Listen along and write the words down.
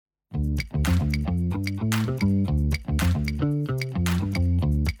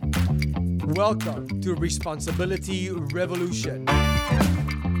Welcome to Responsibility Revolution.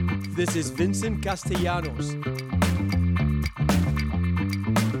 This is Vincent Castellanos.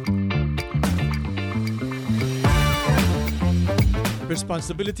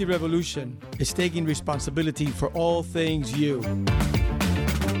 Responsibility Revolution is taking responsibility for all things you.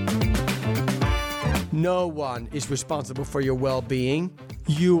 No one is responsible for your well-being.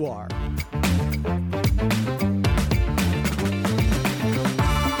 You are.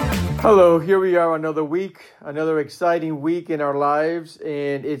 Hello, here we are another week, another exciting week in our lives,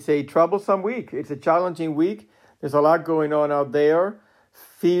 and it's a troublesome week. It's a challenging week. There's a lot going on out there.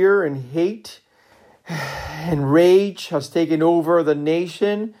 Fear and hate and rage has taken over the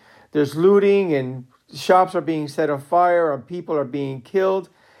nation. There's looting and shops are being set on fire and people are being killed,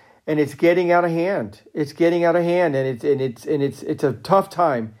 and it's getting out of hand. It's getting out of hand, and it's a tough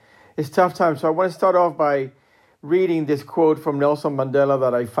time. It's a tough time. So I want to start off by reading this quote from Nelson Mandela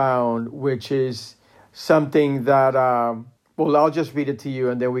that I found, which is something that, I'll just read it to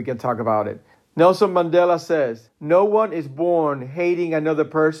you and then we can talk about it. Nelson Mandela says, "No one is born hating another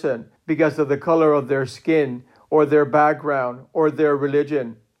person because of the color of their skin or their background or their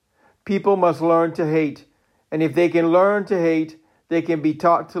religion. People must learn to hate. And if they can learn to hate, they can be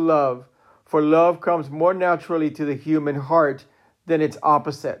taught to love. For love comes more naturally to the human heart than its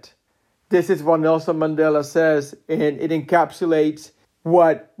opposite." This is what Nelson Mandela says, and it encapsulates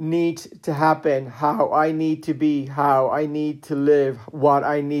what needs to happen, how I need to be, how I need to live, what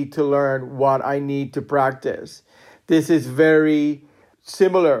I need to learn, what I need to practice. This is very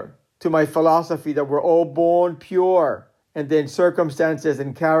similar to my philosophy that we're all born pure, and then circumstances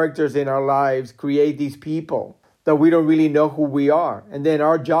and characters in our lives create these people that we don't really know who we are. And then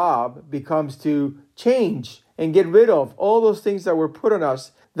our job becomes to change and get rid of all those things that were put on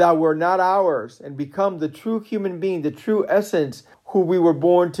us that were not ours and become the true human being, the true essence, who we were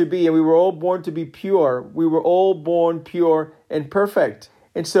born to be. And we were all born to be pure. We were all born pure and perfect.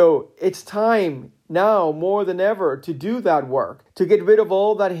 And so it's time now more than ever to do that work, to get rid of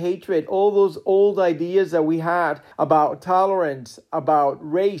all that hatred, all those old ideas that we had about tolerance, about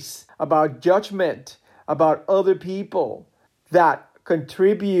race, about judgment, about other people that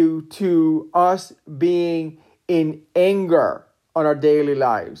contribute to us being in anger on our daily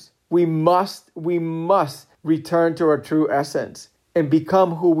lives. We must return to our true essence and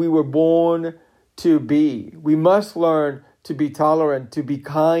become who we were born to be. We must learn to be tolerant, to be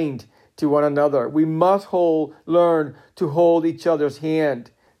kind to one another. We must learn to hold each other's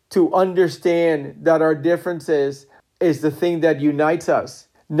hand, to understand that our differences is the thing that unites us,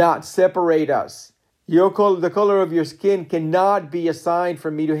 not separate us. The color of your skin cannot be a sign for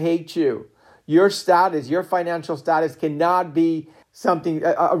me to hate you. Your status, your financial status cannot be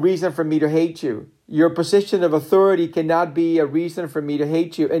a reason for me to hate you. Your position of authority cannot be a reason for me to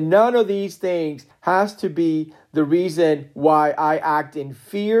hate you. And none of these things has to be the reason why I act in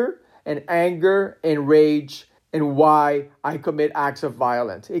fear and anger and rage and why I commit acts of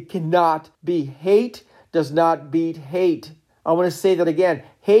violence. It cannot be. Hate does not beat hate. I want to say that again.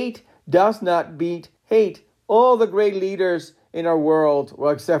 Hate does not beat hate. All the great leaders in our world,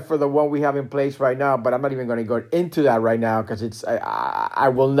 well, except for the one we have in place right now, but I'm not even going to go into that right now because I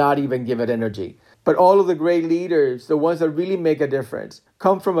will not even give it energy. But all of the great leaders, the ones that really make a difference,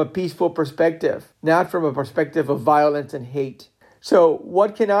 come from a peaceful perspective, not from a perspective of violence and hate. So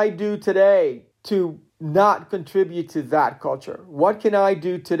what can I do today to not contribute to that culture? What can I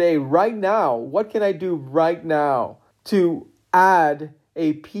do today, right now? What can I do right now to add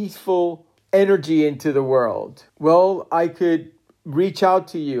a peaceful energy into the world? Well, I could reach out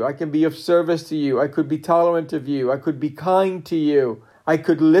to you. I can be of service to you. I could be tolerant of you. I could be kind to you. I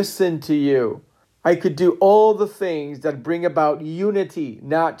could listen to you. I could do all the things that bring about unity,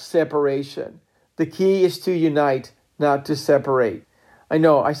 not separation. The key is to unite, not to separate. I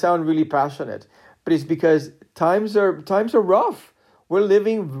know I sound really passionate, but it's because times are rough. We're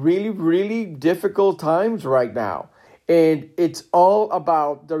living really, really difficult times right now. And it's all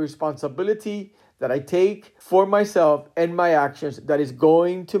about the responsibility that I take for myself and my actions that is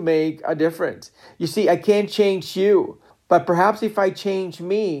going to make a difference. You see, I can't change you, but perhaps if I change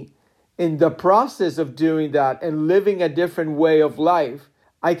me in the process of doing that and living a different way of life,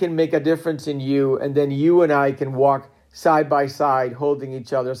 I can make a difference in you, and then you and I can walk side by side holding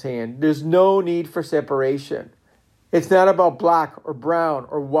each other's hand. There's no need for separation. It's not about black or brown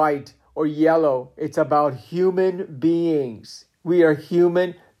or white or yellow. It's about human beings. We are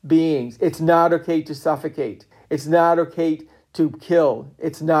human beings. It's not okay to suffocate. It's not okay to kill.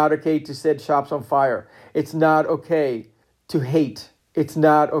 It's not okay to set shops on fire. It's not okay to hate. It's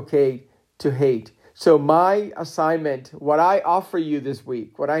not okay to hate. So my assignment, what I offer you this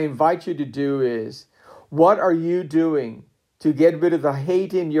week, what I invite you to do is, what are you doing to get rid of the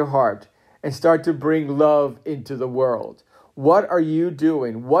hate in your heart and start to bring love into the world? What are you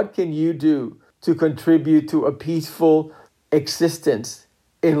doing? What can you do to contribute to a peaceful existence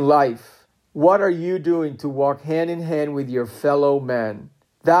in life? What are you doing to walk hand in hand with your fellow man?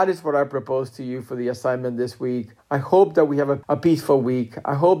 That is what I propose to you for the assignment this week. I hope that we have a peaceful week.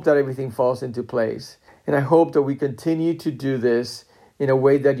 I hope that everything falls into place. And I hope that we continue to do this in a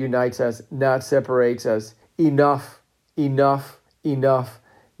way that unites us, not separates us. Enough, enough, enough.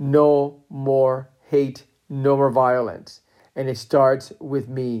 No more hate, no more violence. And it starts with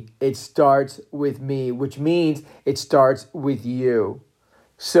me. It starts with me, which means it starts with you.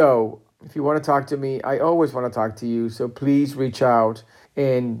 So if you want to talk to me, I always want to talk to you. So please reach out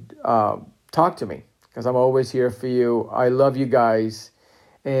and talk to me, because I'm always here for you. I love you guys,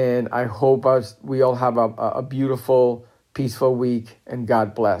 and I hope we all have a beautiful, peaceful week, and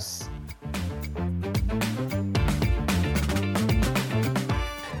God bless.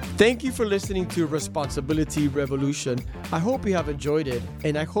 Thank you for listening to Responsibility Revolution. I hope you have enjoyed it,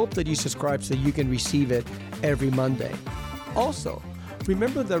 and I hope that you subscribe so you can receive it every Monday. Also,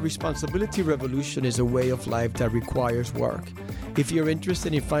 remember that Responsibility Revolution is a way of life that requires work. If you're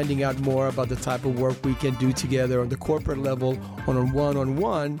interested in finding out more about the type of work we can do together on the corporate level or on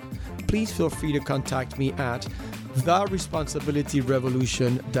one-on-one, please feel free to contact me at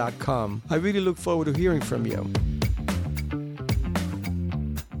theresponsibilityrevolution.com. I really look forward to hearing from you.